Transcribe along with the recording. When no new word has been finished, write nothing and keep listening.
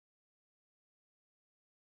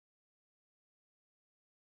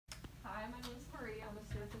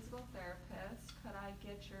physical therapist. Could I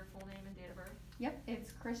get your full name and date of birth? Yep,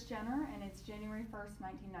 it's Chris Jenner, and it's January 1st,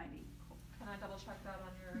 1990. Cool. Can I double check that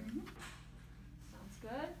on your? Mm-hmm. Sounds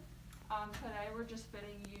good. Today we're just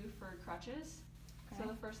fitting you for crutches. Okay.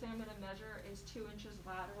 So the first thing I'm going to measure is 2 inches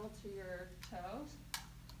lateral to your toes.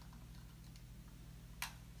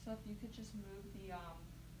 So if you could just move the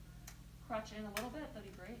crutch in a little bit, that'd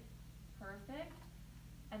be great. Perfect.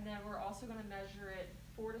 And then we're also going to measure it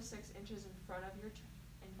 4 to 6 inches in front of your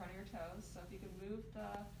toes. So if you can move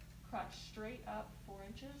the crutch straight up 4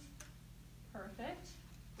 inches. Perfect.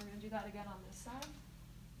 We're going to do that again on this side.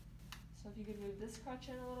 So if you could move this crutch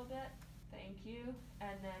in a little bit, thank you.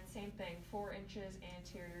 And then same thing, 4 inches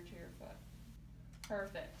anterior to your foot.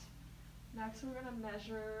 Perfect. Next we're going to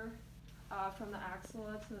measure from the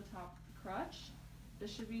axilla to the top of the crutch.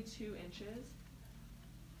 This should be 2 inches.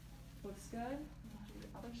 Looks good. Do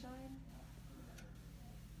the other side.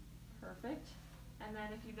 Perfect. And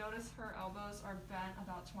then if you notice, her elbows are bent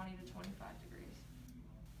about 20 to 25 degrees.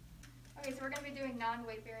 Okay, so we're going to be doing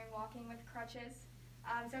non-weight bearing walking with crutches.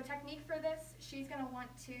 So technique for this, she's going to want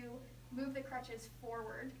to move the crutches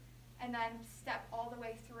forward and then step all the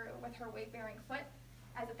way through with her weight bearing foot.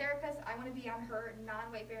 As a therapist, I want to be on her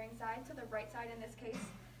non-weight bearing side, so the right side in this case.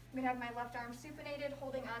 I'm going to have my left arm supinated,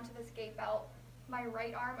 holding onto this gait belt. My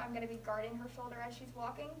right arm, I'm going to be guarding her shoulder as she's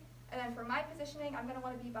walking. And then for my positioning, I'm going to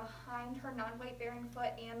want to be behind her non-weight bearing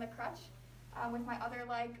foot and the crutch, with my other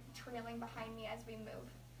leg trailing behind me as we move.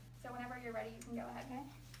 So whenever you're ready, you can go ahead. Okay.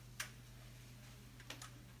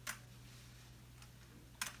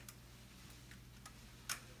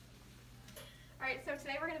 All right, so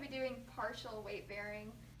today we're going to be doing partial weight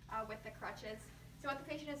bearing with the crutches. So what the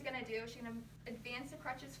patient is going to do, she's going to advance the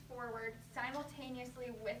crutches forward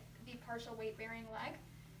simultaneously with the partial weight bearing leg,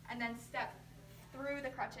 and then step through the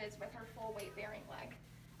crutches with her full weight bearing leg.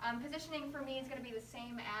 Positioning for me is going to be the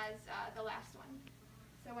same as the last one.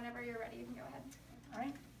 So whenever you're ready, you can go ahead. All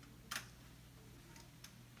right.